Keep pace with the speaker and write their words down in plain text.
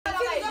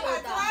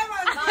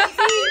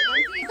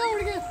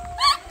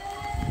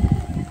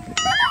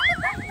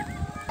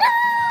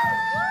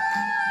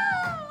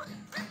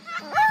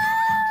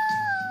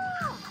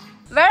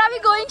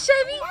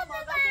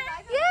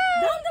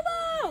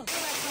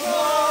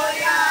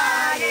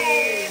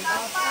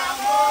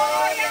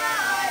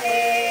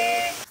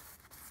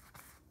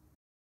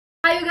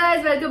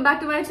welcome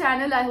back to my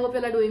channel. I hope you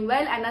all are doing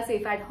well and are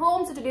safe at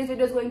home. So today's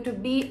video is going to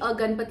be a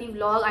Ganpati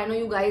vlog. I know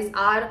you guys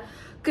are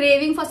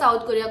craving for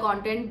South Korea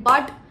content,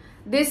 but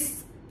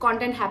this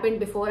content happened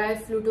before I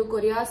flew to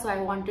Korea, so I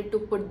wanted to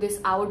put this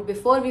out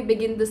before we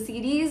begin the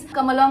series.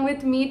 Come along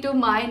with me to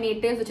my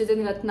native, which is in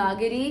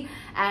Ratnagiri,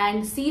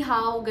 and see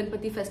how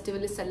Ganpati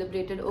festival is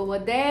celebrated over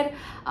there.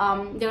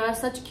 There are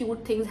such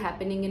cute things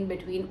happening in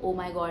between. Oh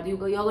my god, you're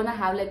gonna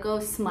have like a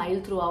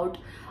smile throughout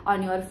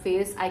on your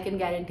face, I can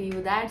guarantee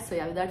you that. So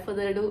yeah, without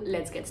further ado,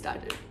 let's get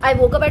started. I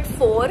woke up at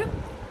 4.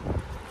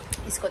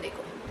 Isko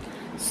dekho.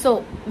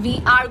 So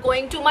we are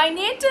going to my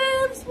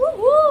natives.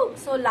 Woohoo!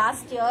 So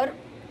last year,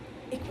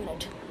 एक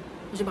minute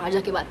मुझे बाहर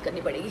जाके बात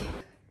करनी पड़ेगी.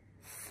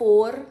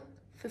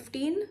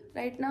 4:15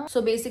 right now.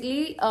 So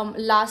basically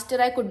last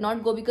year I could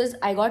not go because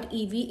I got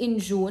EV in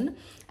June,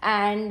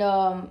 and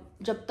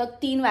जब तक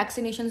 3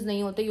 vaccinations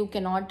नहीं होते you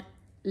cannot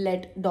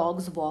let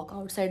dogs walk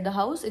outside the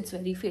house. It's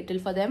very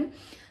fatal for them.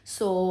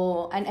 So,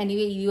 and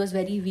anyway, EV was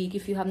very weak.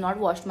 If you have not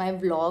watched my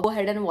vlog, go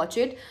ahead and watch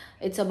it.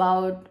 It's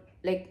about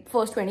like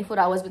first 24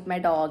 hours with my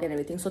dog and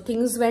everything. So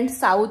things went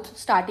south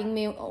starting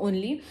May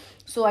only.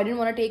 So I didn't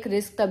want to take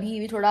risk. तभी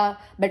भी थोड़ा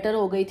better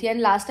हो गई थी.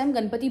 And last time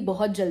Ganpati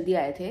बहुत जल्दी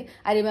आए थे.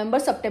 I remember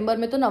September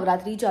में तो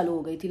नवरात्रि चालू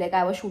हो गई थी. Like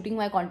I was shooting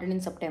my content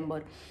in September.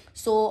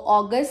 So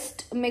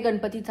August में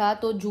गणपति था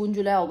तो June,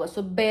 July, August.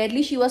 So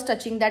barely she was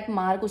touching that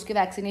mark. उसके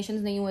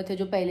vaccinations नहीं हुए थे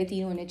जो पहले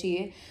 3 होने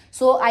चाहिए.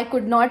 So I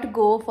could not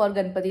go for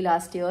Ganpati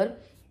last year.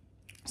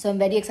 So I'm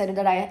very excited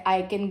that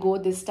I can go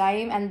this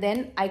time, and then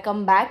I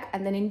come back,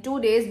 and then in 2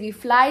 days we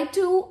fly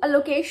to a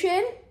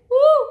location.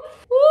 Woo!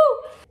 Woo!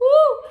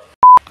 Woo!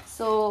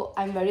 So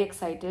I'm very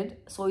excited.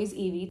 So is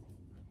Evie.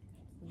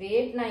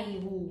 Wait na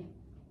Evu.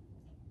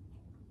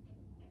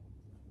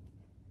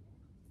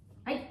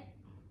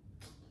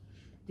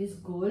 This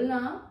girl na.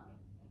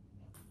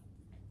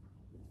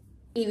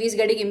 Evie is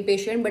getting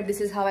impatient, but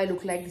this is how I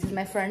look like. This is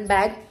my front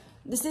bag.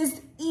 This is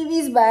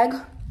Evie's bag.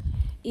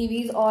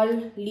 Evie's all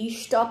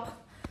leashed up.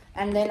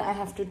 And then I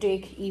have to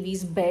take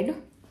Evie's bed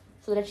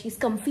so that she's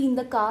comfy in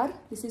the car.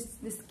 This is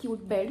this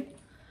cute bed.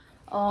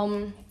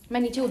 मैं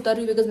नीचे उतर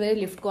रही हूँ because मेरे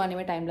lift को आने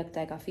में time लगता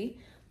है काफ़ी.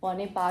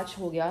 4:45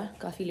 हो गया,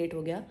 काफ़ी लेट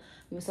हो गया.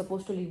 We were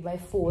supposed to leave by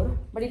 4,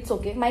 but it's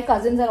okay. My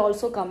cousins are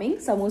also coming.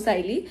 Samu,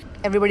 Saili.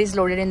 Everybody's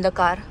loaded in the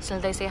car. So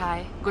they say hi.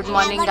 Good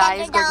morning,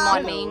 guys. Good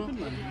morning.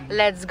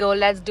 Let's go.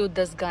 Let's do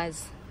this,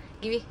 guys.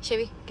 Give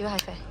Chevi, give a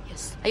high five.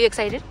 Yes. Are you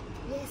excited?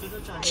 Yes.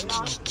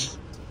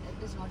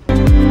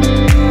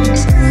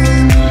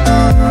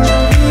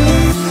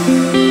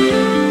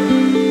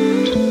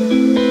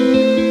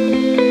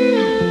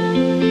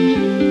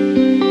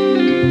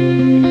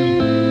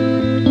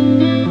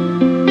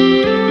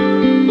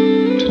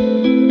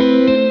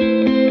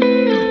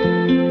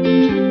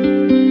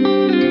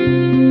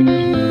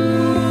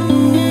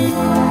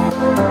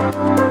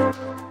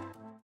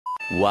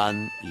 One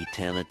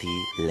eternity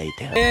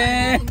later.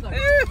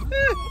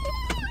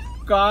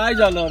 काय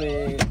झालं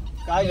रे?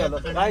 काय झालं?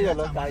 काय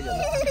झालं? काय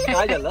झालं?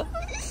 काय झालं?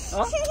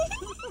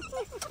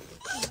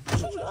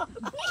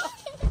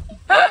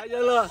 काय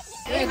झालं?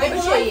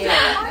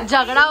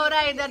 झगड़ा हो रहा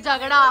है इधर.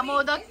 झगड़ा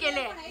मोदक के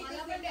लिए.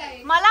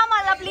 मला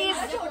मला प्लीज.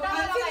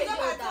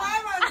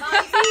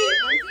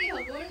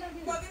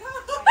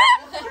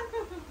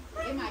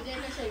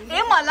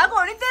 ए मला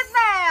कोणी देत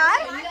नाही यार.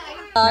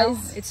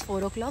 Guys, It's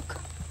 4 o'clock.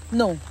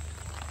 no,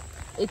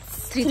 it's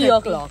 3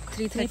 o'clock.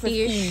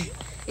 3:30ish.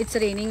 It's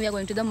raining. We are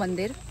going to the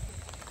mandir.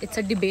 It's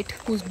a debate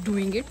who's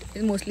doing it.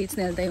 Mostly it's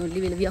Neltai only.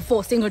 We are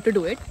forcing her to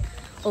do it.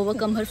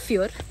 Overcome her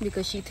fear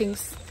because she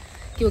thinks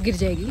कि वो गिर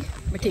जाएगी.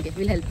 But ठीक है,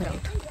 we'll help her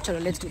out. चलो,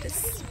 let's do this.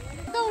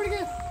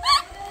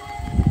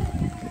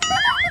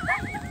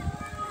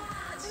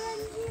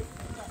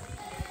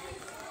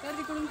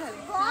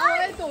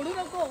 तोडू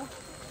नको.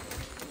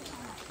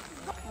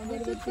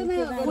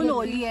 Full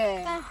ओली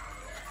है.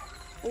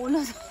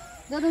 ओला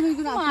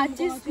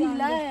माचीस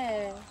दिला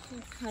आहे.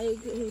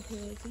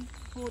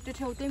 होते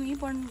ठेवते मी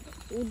पण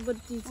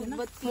उदबत्तीचे ना.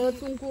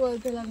 कुंकू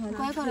त्याला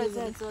काय करायचं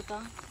याचं आता.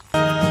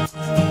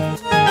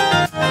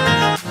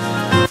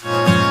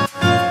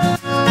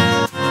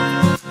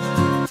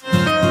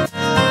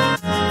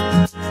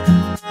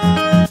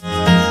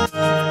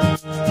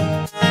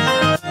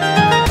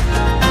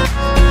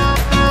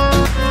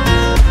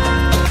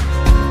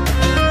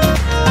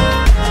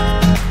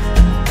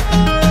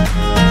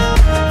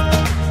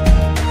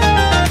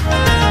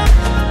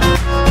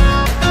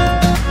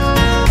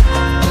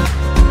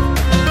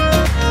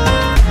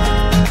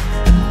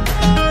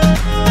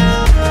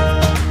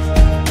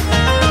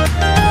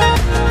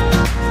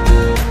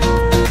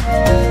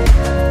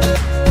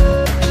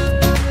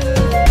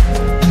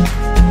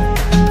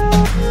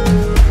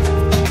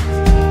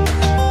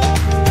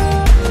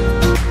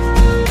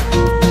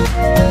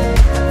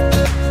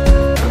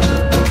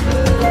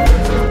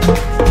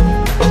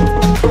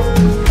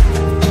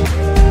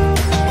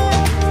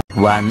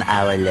 One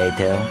hour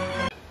later.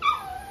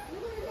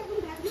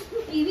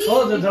 Oh,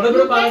 the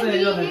jada pass hai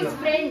jo hai.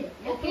 Friend,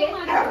 okay.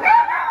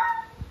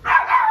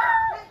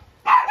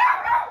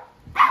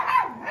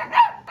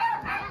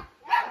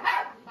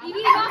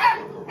 Evie,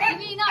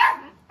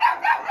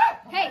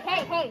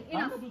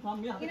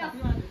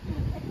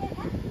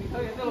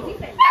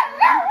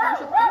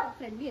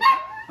 friendly है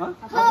हाँ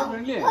आपको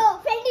फ्रेंडली आहे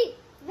फ्रेंडली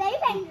व्हेरी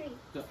फ्रेंडली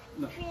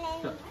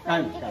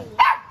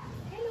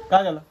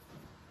काय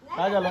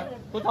झालं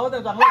तो धावत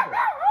आहे चांगला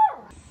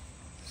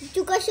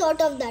took a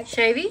shot of that.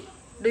 Shaivi,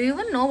 do you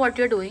even know what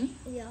you're doing?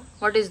 Yeah.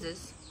 What is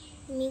this?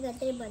 मी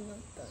काहीतरी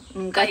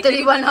बनवतो.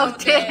 काहीतरी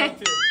बनवते.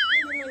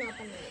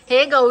 हे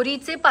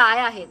गौरीचे पाय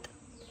आहेत.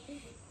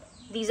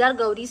 These are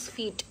गौरीज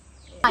feet.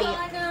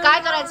 काय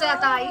करायचंय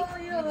आता आई?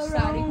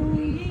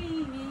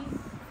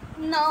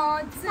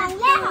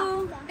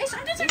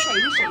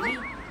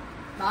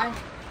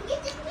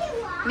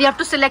 We have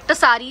to select a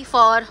sari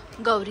for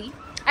Gauri.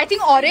 I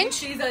think orange.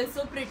 She is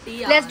also pretty.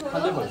 Let's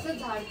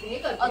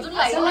अजून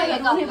light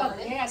नाही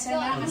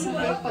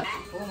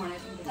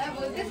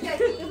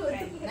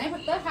नाही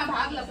फक्त हा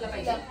भाग लपला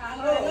पाहिजे.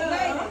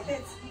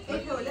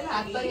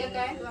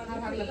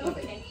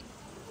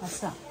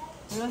 असा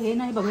हे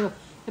नाही बघ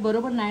हे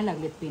बरोबर नाही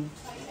लागलेत पिन.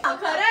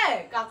 खरंय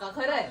काका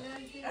खरंय.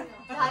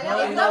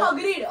 एकदम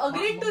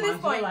agreed to this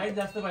point. Light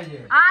जास्त पाहिजे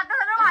आता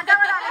सगळं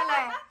माझ्यावर आलेलं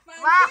आहे.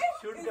 वाह,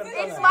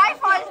 it's my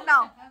fault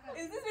now.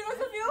 Is this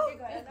because of you?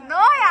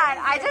 No यार,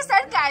 I just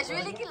said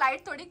casually की लाईट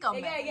थोडी कम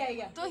आहे.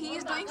 तो he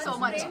is doing so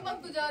much.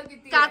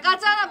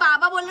 काकाचा ना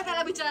बाबा बोलले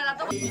त्याला विचारायला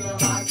तो.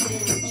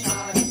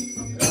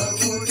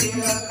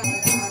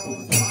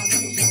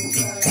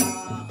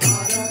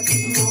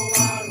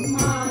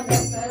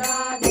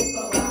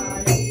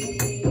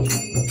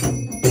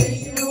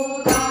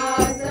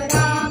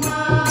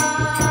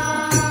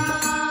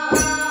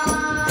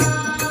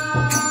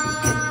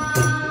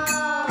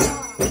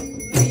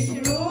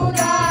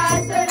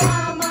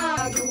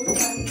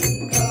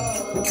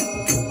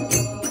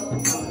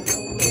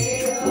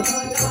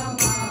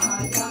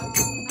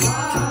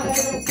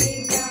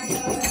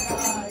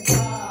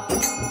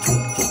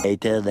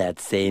 Later that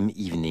same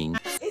evening.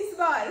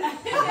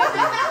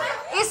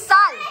 इस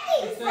साल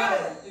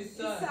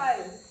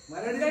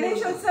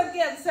गणेशोत्सव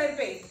के अवसर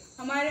पे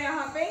हमारे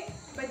यहाँ पे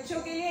बच्चों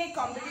के लिए एक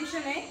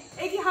कंपटीशन है.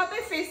 एक यहाँ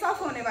पे फेस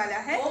ऑफ होने वाला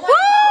है.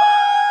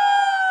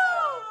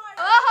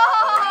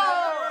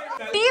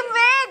 टीम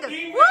वेद,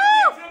 टीम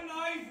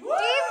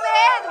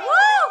वेद.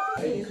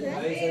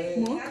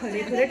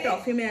 खरे खरे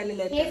ट्रॉफी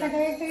मिळालेले आहेत.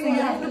 So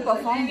you have to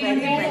perform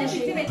very well.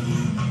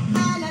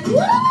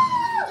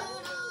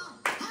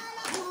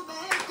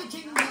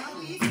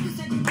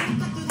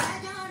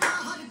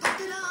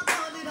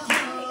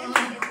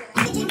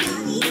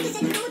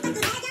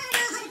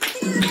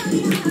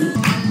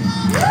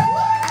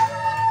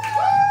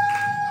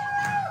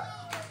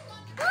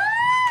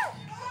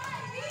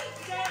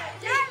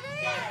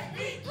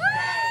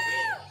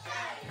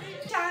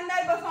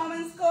 शानदार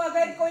परफॉर्मेंस को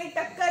अगर कोई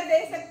टक्कर दे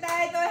सकता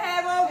है तो है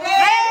वो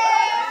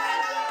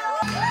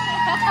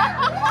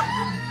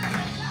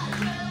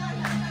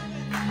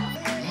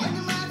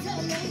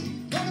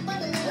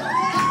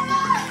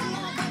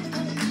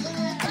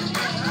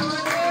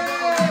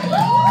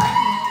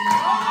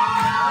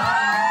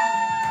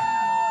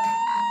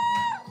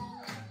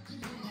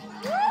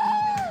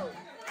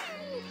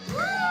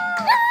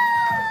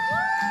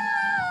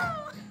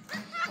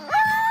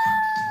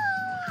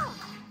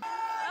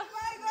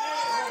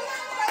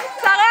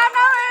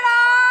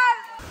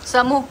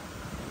Samu,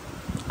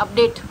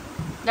 update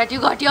that you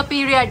got your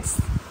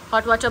periods.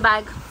 Hot water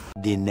bag.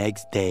 The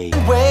next day.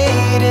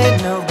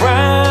 Waiting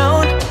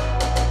around.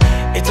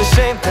 It's a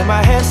shame that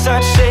my hands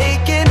start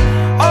shaking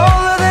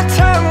all of the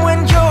time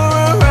when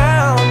you're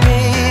around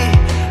me.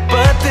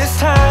 But this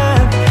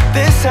time,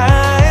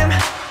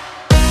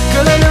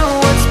 girl, I know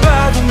what's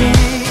bothering me.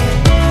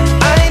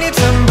 I need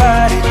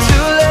somebody to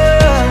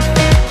love.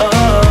 Oh,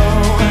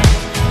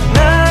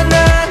 nah,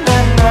 nah,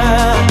 nah,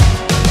 nah.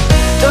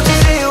 Don't you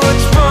see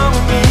what's wrong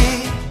with me?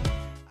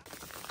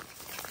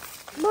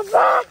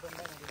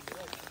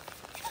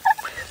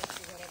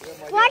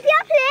 What you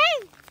are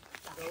playing?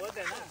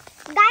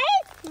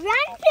 Guys,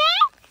 run play.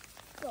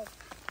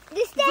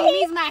 This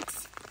is Max.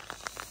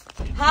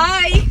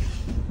 Hi.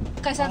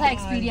 कैसा था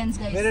experience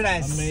guys? Very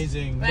nice.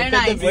 Amazing. Very Look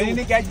at the nice. view.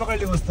 वहिनी catch पकड़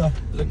ली मस्त.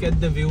 Look at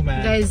the view,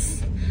 man. Guys,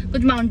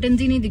 कुछ mountains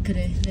ही नहीं दिख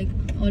रहे, like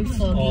all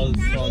foggy. All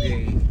foggy.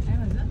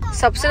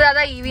 सबसे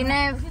ज्यादा ईवी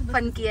ने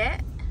फन किया है.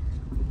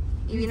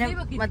 ईवी ने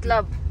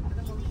मतलब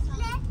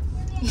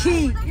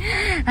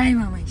हाय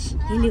मामाश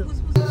hello.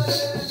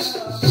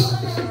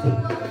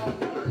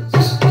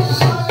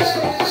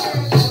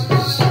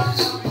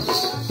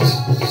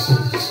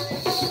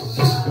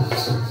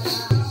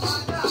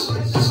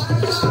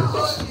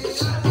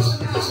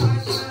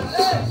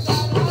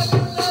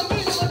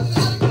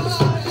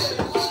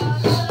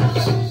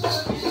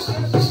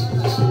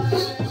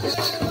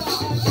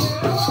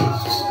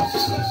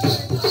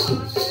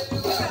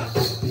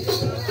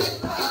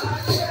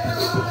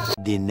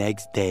 The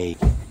next day.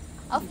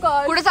 Of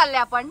course. पुढे चालले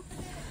आपण.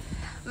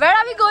 Where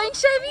are we going,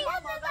 Shaivi?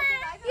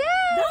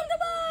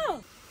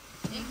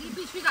 एक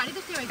पिशवी गाडी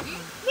कशी व्हायची?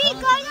 मी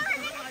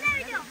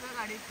व्हिडिओ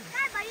काय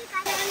बरी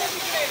काय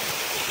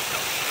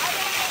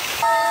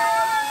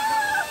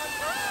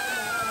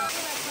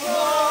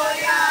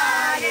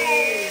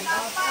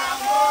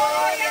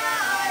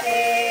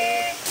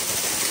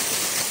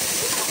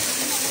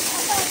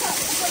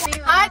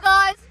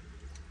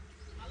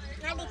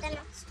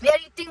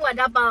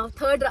वडापाव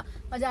थर्ड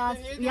माझ्या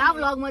या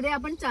व्लॉग मध्ये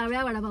आपण 4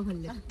 वेळा वडापाव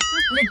खाल्ले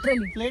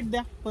लिटरली. प्लेट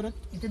द्या परत.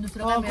 इथे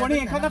दुसरं कोणी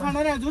एखादा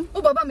खाणार आहे अजून?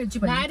 ओ बाबा मिरची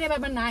नाही रे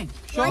बाबा नाही.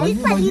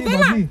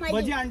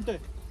 भजी आणतोय.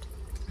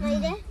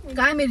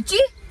 काय मिरची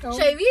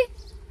शैवी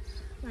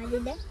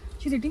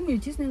सिटिंग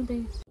मिरचीच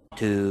नाही.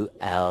 2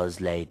 hours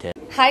later.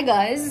 Hi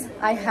guys,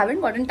 I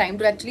haven't gotten time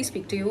to actually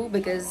speak to you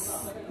because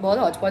बहुत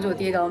हौच-पौच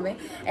होती है गांव में.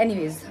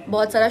 Anyways,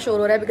 बहुत सारा शोर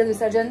हो रहा है because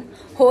विसर्जन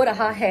हो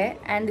रहा है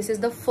and this is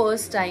the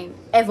first time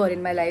ever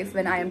in my life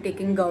when I am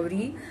taking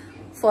Gauri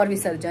for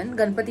विसर्जन.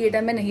 गणपति ये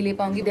टाइम में नहीं ले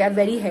पाऊंगी. They are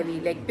very heavy,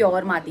 like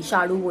pure माटी,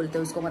 शाड़ू बोलते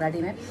हैं उसको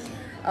मराठी में.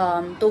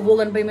 तो वो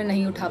गणपति में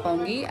नहीं उठा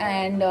पाऊंगी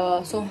and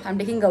so I'm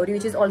taking Gauri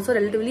which is also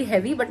relatively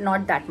heavy but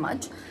not that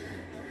much.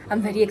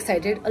 I'm very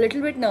excited, a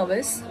little bit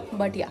nervous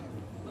but yeah.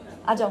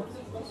 आ जाओ.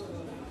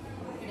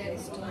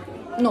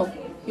 No,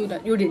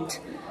 you didn't.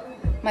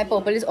 My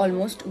purple is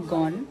almost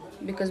gone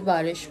because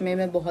बारिश में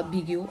मैं बहुत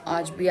भीगी हूँ.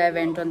 आज भी I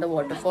went on the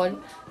waterfall.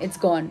 It's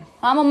gone.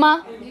 हाँ मम्मा.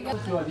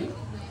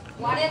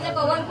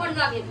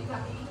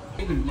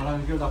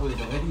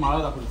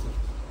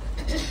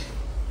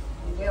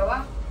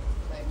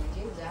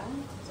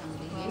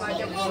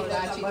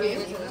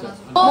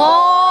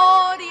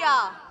 Moriya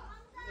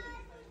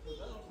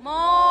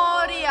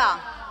Moriya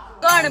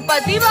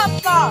Ganpati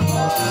Bappa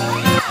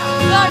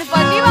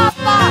Ganpati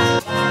Bappa.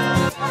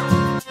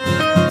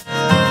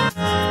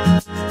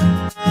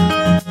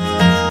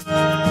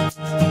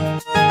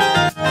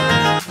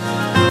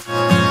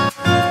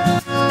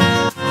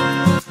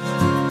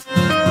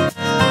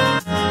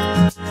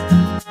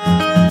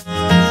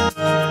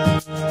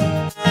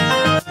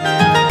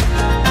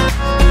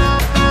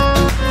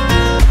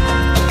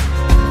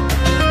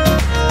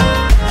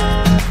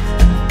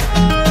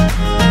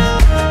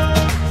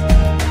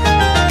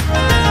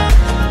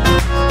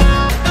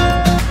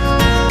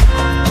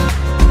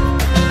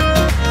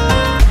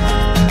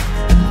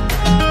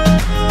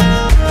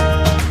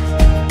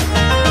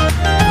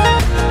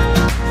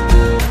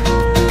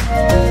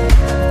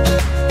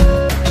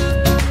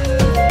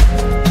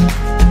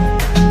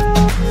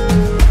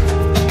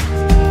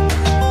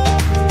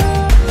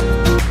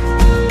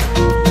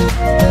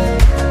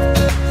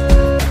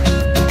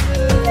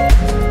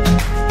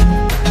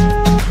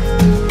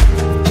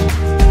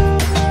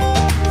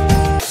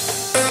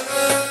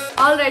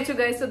 So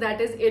guys, so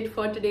that is it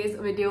for today's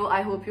video.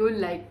 I hope you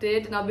liked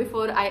it. Now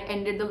before I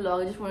ended the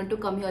vlog, I just wanted to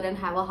come here and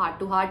have a heart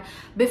to heart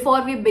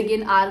before we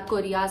begin our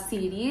Korea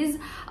series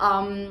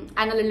and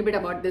a little bit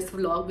about this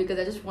vlog because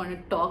I just want to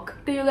talk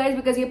to you guys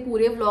because ye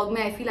pure vlog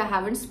mein I feel I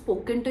haven't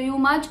spoken to you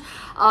much.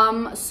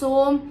 So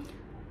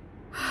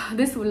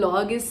this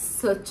vlog is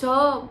such a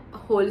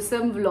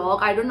wholesome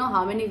vlog. I don't know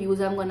how many views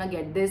I'm gonna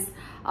get this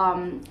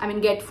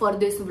get for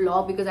this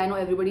vlog because I know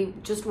everybody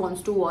just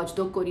wants to watch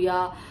the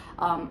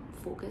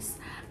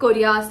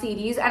Korea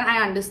series and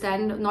I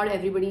understand not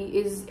everybody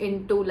is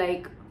into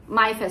like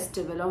my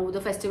festival or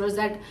the festivals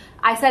that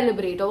I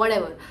celebrate or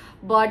whatever,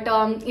 but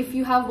if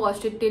you have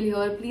watched it till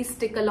here, please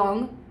stick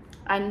along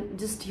and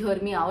just hear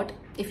me out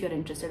if you're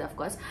interested, of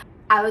course.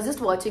 I was just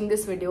watching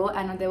this video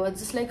and there was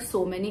just like so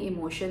many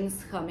emotions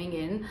coming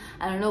in.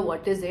 I don't know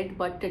what is it,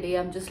 but today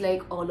I'm just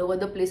like all over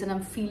the place and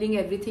I'm feeling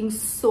everything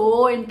so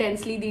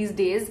intensely these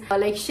days.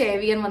 Like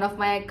Chevy and one of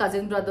my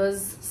cousin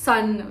brother's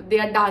son, they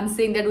are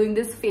dancing, they're doing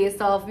this face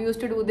off. We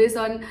used to do this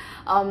on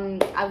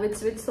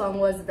which song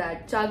was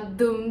that? Chak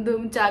dum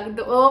dum chak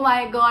dum. Oh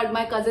my god,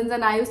 my cousins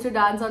and I used to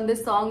dance on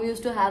this song. We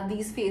used to have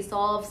these face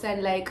offs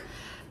and like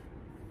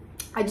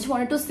I just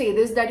wanted to say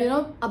this that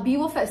अभी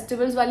वो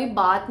festivals वाली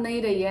बात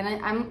नहीं रही है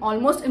and I'm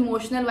almost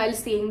emotional while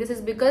saying this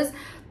is because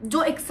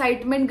जो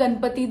excitement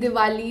Ganpati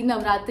Diwali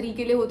Navratri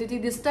के लिए होती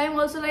थी this time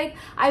also like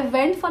I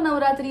went for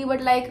Navratri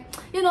but like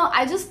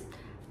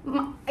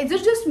is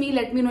it just me?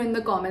 Let me know in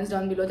the comments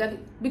down below that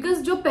because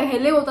जो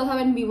पहले होता था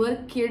when we were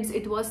kids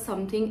it was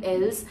something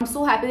else. I'm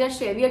so happy that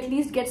Chevy at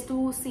least gets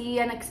to see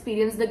and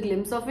experience the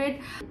glimpse of it.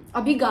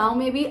 अभी गांव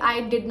में भी I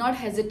did not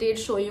hesitate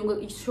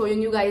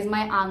showing you guys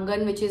my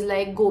आंगन which is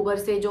like गोबर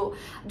से जो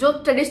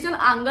traditional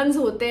आंगन्स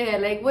होते हैं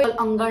like वो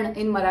अंगण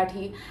in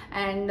Marathi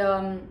and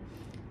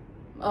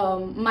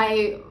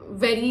my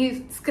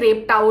very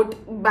scraped out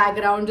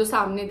background जो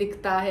सामने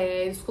दिखता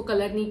है उसको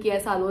कलर नहीं किया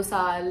सालों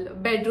साल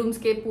bedrooms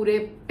के पूरे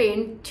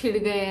पेंट छिड़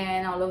गए हैं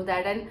and all of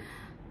that and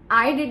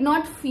I did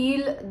not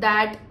feel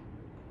that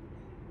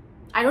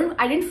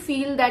I didn't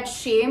feel that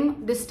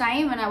shame this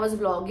time when I was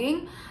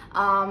vlogging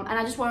and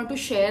I just wanted to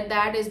share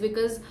that is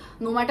because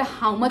no matter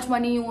how much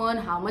money you earn,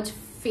 how much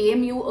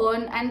fame you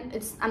earn and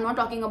I'm not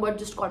talking about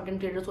just content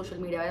creator social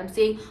media, I'm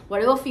saying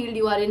whatever field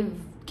you are in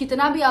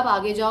कितना भी आप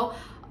आगे जाओ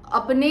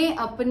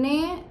अपने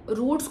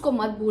roots को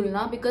मत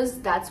भूलना because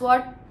that's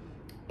what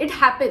it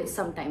happens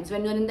sometimes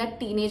when you're in that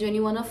teenage when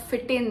you want to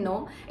fit in.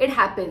 No, it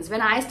happens.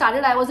 When I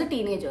started I was a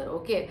teenager,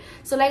 okay,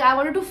 so like I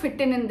wanted to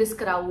fit in this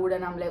crowd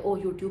and I'm like oh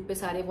YouTube पे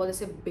सारे बहुत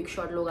ऐसे big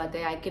shot लोग आते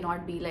हैं, I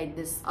cannot be like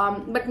this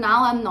but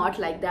now I'm not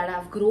like that.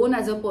 I've grown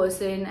as a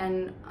person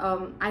and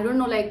I don't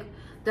know, like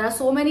there are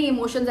so many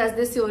emotions as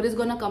this year is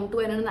gonna come to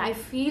an end and I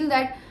feel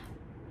that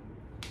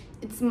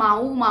it's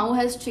Mau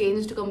has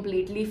changed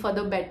completely for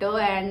the better.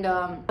 And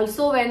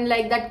also when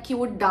like that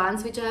cute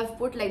dance which I have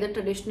put, like the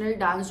traditional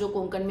dance jo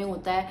Konkan mein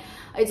hota hai,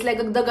 it's like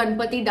the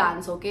Ganpati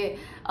dance, okay?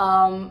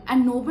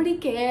 And nobody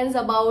cares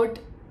about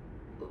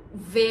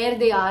where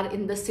they are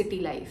in the city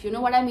life, you know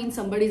what I mean?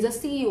 Somebody is a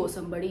CEO,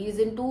 somebody is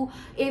into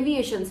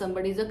aviation,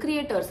 somebody is a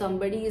creator,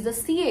 somebody is a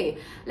CA.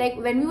 Like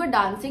when we were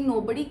dancing,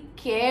 nobody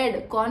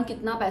cared kaun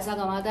kitna paisa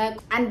kamata hai.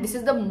 And this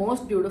is the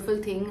most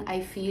beautiful thing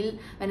I feel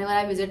whenever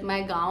I visit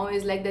my gaon,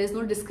 is like there is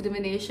no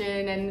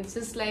discrimination, and it's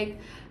just like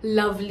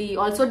lovely.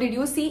 Also, did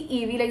you see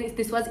Evie? Like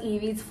this was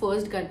Evie's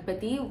first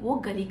Ganpati. Wo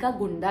gali ka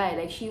gunda hai.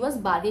 Like she was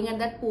barking at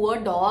that poor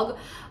dog,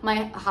 my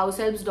house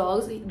help's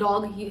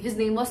dog. His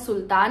name was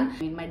Sultan. I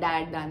mean, my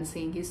dad dancing.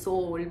 He's so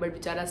old, but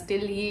bichara still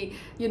he,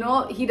 you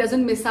know, he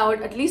doesn't miss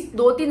out. At least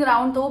 2-3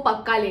 round to wo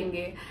pakka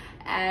lenge.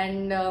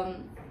 And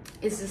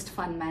it's just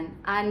fun, man.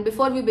 And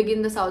before we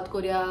begin the South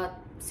Korea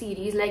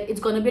series, like it's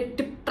gonna be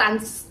a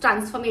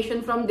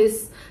transformation from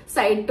this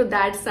side to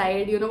that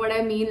side, you know what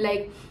I mean?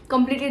 Like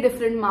completely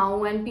different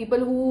Mau, and people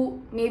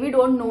who maybe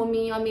don't know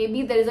me, or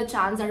maybe there is a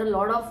chance that a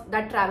lot of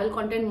that travel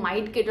content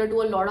might cater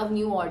to a lot of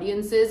new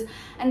audiences,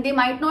 and they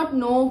might not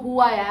know who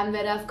I am,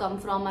 where I've come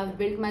from. I've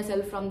built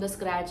myself from the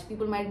scratch.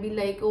 People might be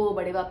like, oh,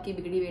 bade baap ki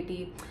bigdi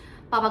beti,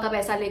 Papa ka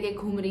paisa leke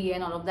ghum rahi hai,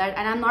 and all of that.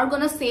 And I'm not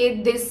gonna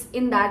say this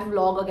in that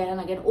vlog again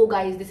and again. Oh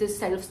guys, this is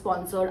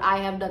self-sponsored. I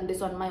have done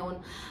this on my own.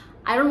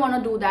 I don't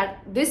want to do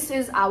that. This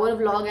is our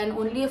vlog, and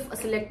only if a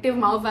selective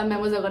Mau fam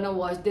members are gonna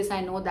watch this.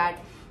 I know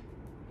that.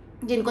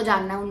 जिनको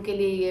जानना है उनके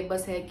लिए ये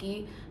बस है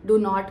कि do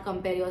not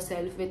compare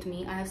yourself with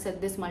me. I have said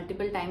this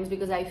multiple times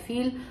because I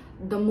feel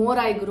the more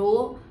I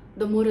grow,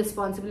 the more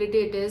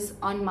responsibility it is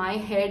on my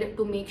head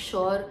to make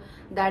sure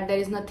that there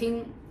is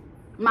nothing,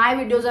 my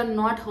videos are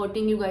not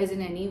hurting you guys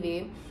in any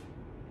way.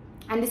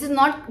 And this is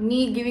not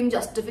me giving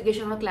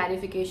justification or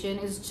clarification.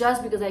 It's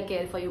just because I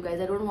care for you guys.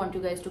 I don't want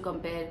you guys to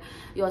compare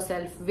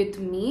yourself with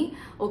me,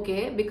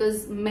 okay?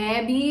 Because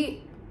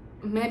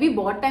मैं भी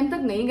बहुत time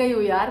तक नहीं गई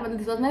हूँ यार. मतलब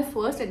this was my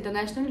first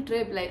international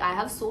trip. Like I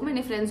have so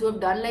many friends who have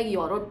done like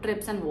Europe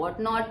trips and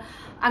whatnot.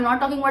 I'm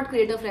not talking about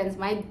creator friends.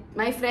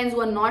 My friends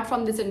who are not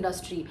from this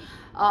industry.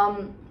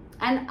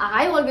 And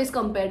I always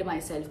compared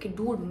myself कि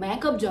dude मैं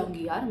कब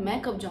जाऊँगी यार,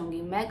 मैं कब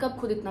जाऊँगी, मैं कब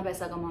खुद इतना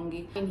पैसा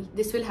कमाऊँगी. And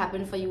this will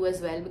happen for you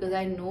as well, because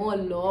I know a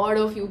lot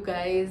of you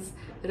guys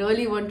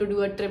really want to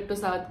do a trip to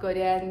South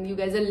Korea, and you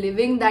guys are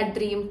living that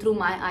dream through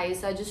my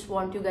eyes. I just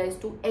want you guys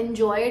to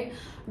enjoy it.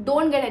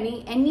 Don't get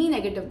any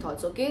negative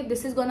thoughts, okay?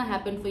 This is gonna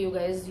happen for you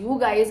guys. You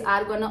guys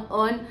are gonna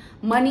earn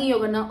money. You're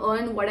gonna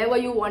earn whatever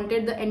you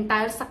wanted. The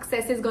entire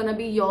success is gonna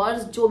be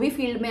yours. जो भी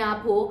field में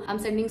आप हो, I'm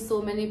sending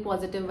so many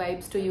positive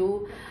vibes to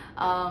you.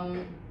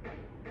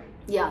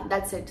 Yeah,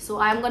 that's it. So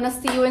I'm gonna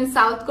see you in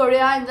South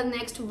Korea in the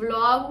next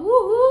vlog.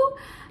 Woohoo!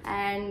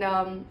 And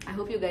I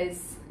hope you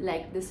guys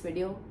liked this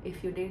video.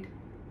 If you did,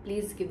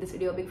 please give this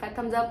video a big fat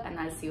thumbs up, and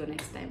I'll see you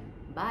next time.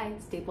 Bye.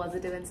 Stay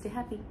positive and stay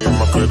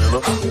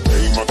happy.